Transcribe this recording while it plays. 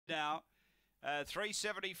now.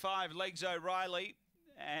 375 Legs O'Reilly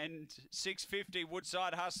and 650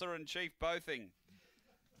 Woodside Hustler and Chief Bothing.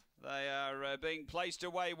 They are being placed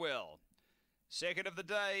away well. Second of the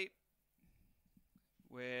day.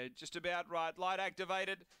 We're just about right. Light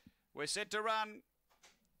activated. We're set to run.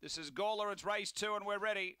 This is Gawler. It's race 2 and we're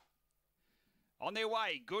ready. On their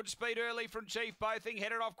way, good speed early from Chief Bothing,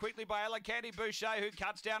 headed off quickly by Alicante Boucher, who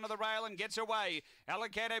cuts down to the rail and gets away.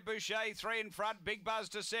 Alicante Boucher, 3 in front, Big Buzz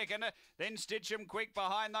to second, then Stitchem quick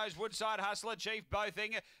behind those, Woodside Hustler, Chief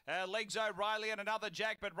Bothing, Legs O'Reilly and another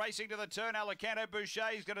Jack, but racing to the turn, Alicante Boucher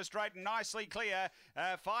is going to straighten nicely clear,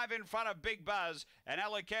 5 in front of Big Buzz, and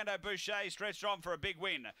Alicante Boucher stretched on for a big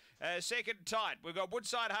win. Second tight, we've got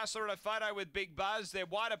Woodside Hustler in a photo with Big Buzz, they're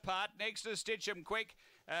wide apart, next to Stitchem quick,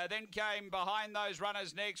 then came behind those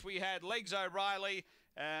runners next. We had Legs O'Reilly,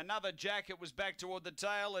 another Jack. It was back toward the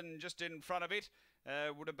tail, and just in front of it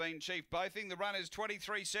would have been Chief Bothing. The run is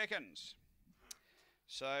 23 seconds.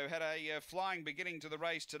 So had a flying beginning to the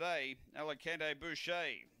race today. Alicante Boucher,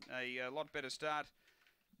 a lot better start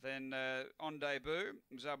than on debut.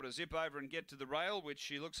 Was able to zip over and get to the rail, which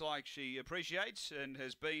she looks like she appreciates and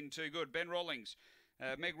has been too good. Ben Rawlings.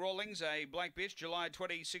 Meg Rawlings, a black bitch, July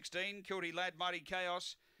 2016. Kilty Lad, Mighty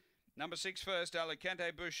Chaos. Number 6 first, Alicante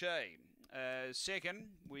Boucher. Second,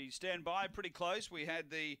 we stand by pretty close. We had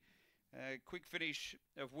the quick finish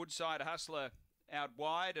of Woodside Hustler out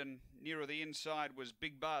wide, and nearer the inside was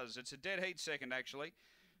Big Buzz. It's a dead heat second, actually.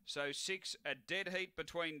 So 6, a dead heat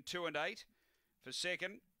between 2 and 8 for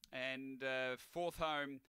second, and fourth home